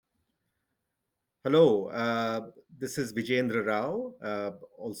Hello, this is Vijendra Rao,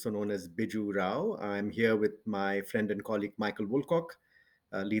 also known as Biju Rao. I'm here with my friend and colleague Michael Woolcock,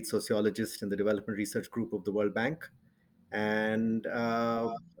 lead sociologist in the Development Research Group of the World Bank, and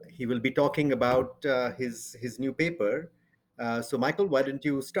he will be talking about his new paper. So, Michael, why don't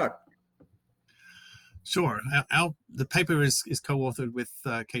you start? Sure. The paper is co-authored with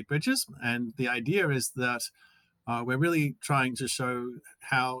Kate Bridges, and the idea is that we're really trying to show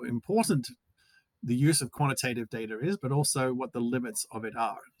how important the use of quantitative data is, but also what the limits of it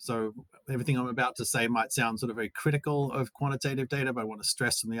are. So everything I'm about to say might sound sort of very critical of quantitative data, but I want to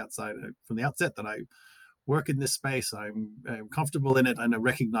stress from the outset that I work in this space. I'm comfortable in it and I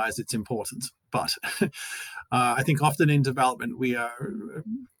recognize its importance. But I think often in development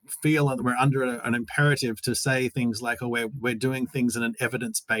feel that we're under an imperative to say things like, "Oh, we're doing things in an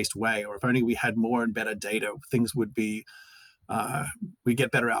evidence-based way," or "If only we had more and better data, things would be we get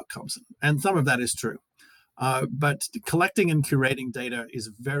better outcomes." And some of that is true. But collecting and curating data is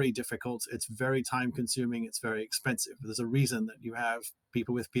very difficult. It's very time consuming. It's very expensive. There's a reason that you have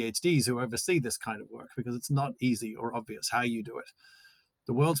people with PhDs who oversee this kind of work because it's not easy or obvious how you do it.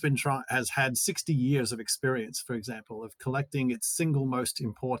 The world's has had 60 years of experience, for example, of collecting its single most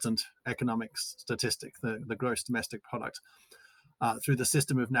important economic statistic, the gross domestic product, through the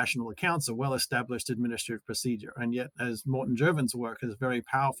system of national accounts, a well-established administrative procedure. And yet, as Morton Jervin's work has very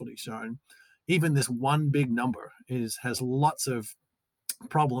powerfully shown, even this one big number has lots of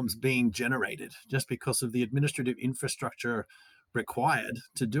problems being generated just because of the administrative infrastructure required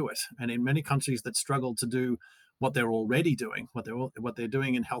to do it. And in many countries that struggle to do what they're already doing, what they're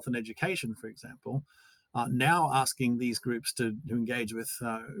doing in health and education, for example, now asking these groups to engage with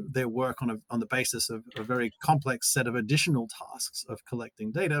their work on the basis of a very complex set of additional tasks of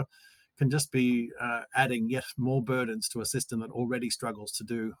collecting data can just be adding yet more burdens to a system that already struggles to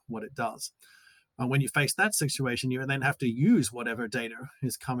do what it does. When you face that situation, you then have to use whatever data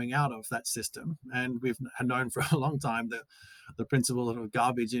is coming out of that system. And we've known for a long time the principle of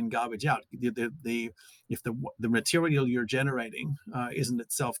garbage in, garbage out. If the material you're generating isn't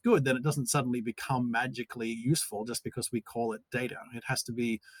itself good, then it doesn't suddenly become magically useful just because we call it data. It has to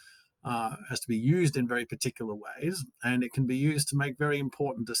be used in very particular ways, and it can be used to make very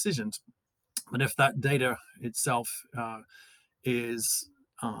important decisions. But if that data itself is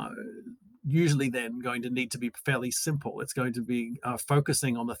usually then going to need to be fairly simple. It's going to be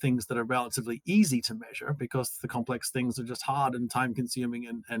focusing on the things that are relatively easy to measure because the complex things are just hard and time consuming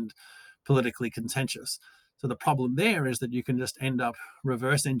and politically contentious. So the problem there is that you can just end up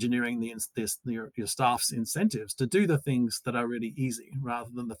reverse engineering your staff's incentives to do the things that are really easy rather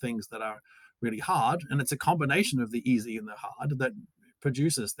than the things that are really hard. And it's a combination of the easy and the hard that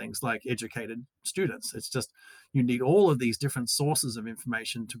produces things like educated students. It's just you need all of these different sources of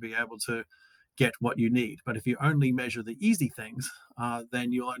information to be able to get what you need. But if you only measure the easy things,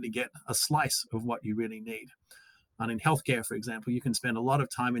 then you'll only get a slice of what you really need. And in healthcare, for example, you can spend a lot of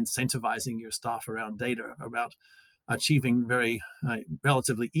time incentivizing your staff around data, about achieving very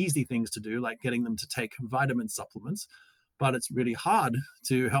relatively easy things to do, like getting them to take vitamin supplements. But it's really hard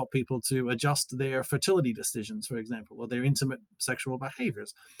to help people to adjust their fertility decisions, for example, or their intimate sexual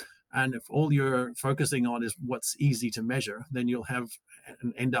behaviors. And if all you're focusing on is what's easy to measure, then you'll have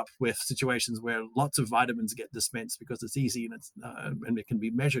and end up with situations where lots of vitamins get dispensed because it's easy and it can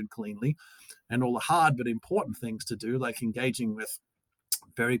be measured cleanly. And all the hard but important things to do, like engaging with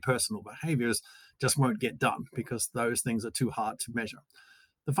very personal behaviors, just won't get done because those things are too hard to measure.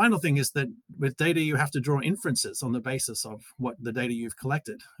 The final thing is that with data, you have to draw inferences on the basis of what the data you've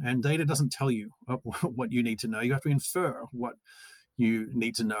collected. And data doesn't tell you what you need to know. You have to infer what you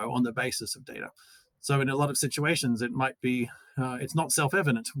need to know on the basis of data. So in a lot of situations, it might be it's not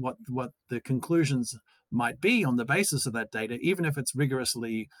self-evident what the conclusions might be on the basis of that data, even if it's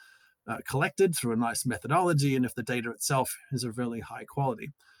rigorously collected through a nice methodology and if the data itself is of really high quality.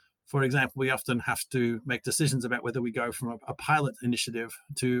 For example, we often have to make decisions about whether we go from a pilot initiative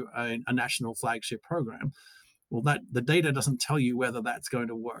to a national flagship program. Well, the data doesn't tell you whether that's going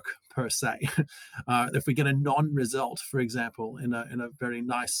to work per se. If we get a non-result, for example, in a very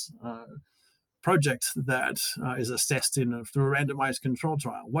nice project that is assessed through a randomized control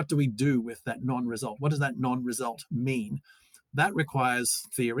trial, what do we do with that non-result? What does that non-result mean? That requires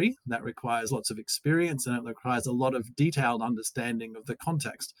theory, that requires lots of experience, and it requires a lot of detailed understanding of the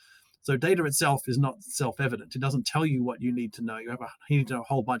context. So data itself is not self-evident. It doesn't tell you what you need to know. You need to know a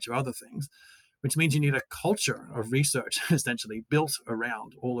whole bunch of other things, which means you need a culture of research essentially built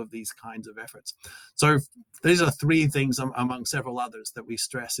around all of these kinds of efforts. So these are three things among several others that we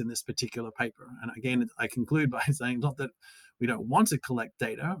stress in this particular paper. And again, I conclude by saying not that we don't want to collect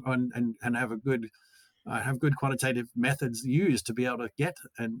data and have good quantitative methods used to be able to get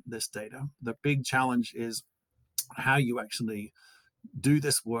this data. The big challenge is how you actually do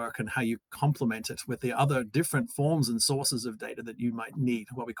this work and how you complement it with the other different forms and sources of data that you might need,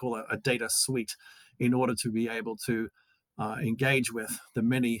 what we call a data suite, in order to be able to engage with the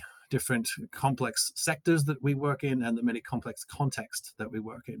many different complex sectors that we work in and the many complex contexts that we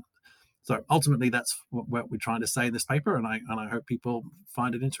work in. So ultimately, that's what we're trying to say in this paper, and I hope people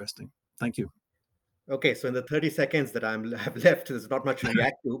find it interesting. Thank you. Okay, so in the 30 seconds that have left, there's not much to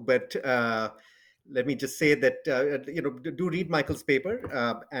react to, but let me just say that do read Michael's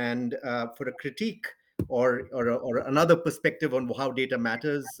paper, and for a critique or another perspective on how data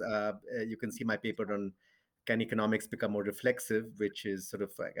matters, you can see my paper on can economics become more reflexive, which is sort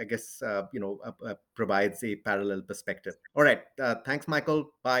of, I guess, provides a parallel perspective. All right, thanks,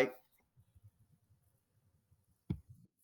 Michael. Bye.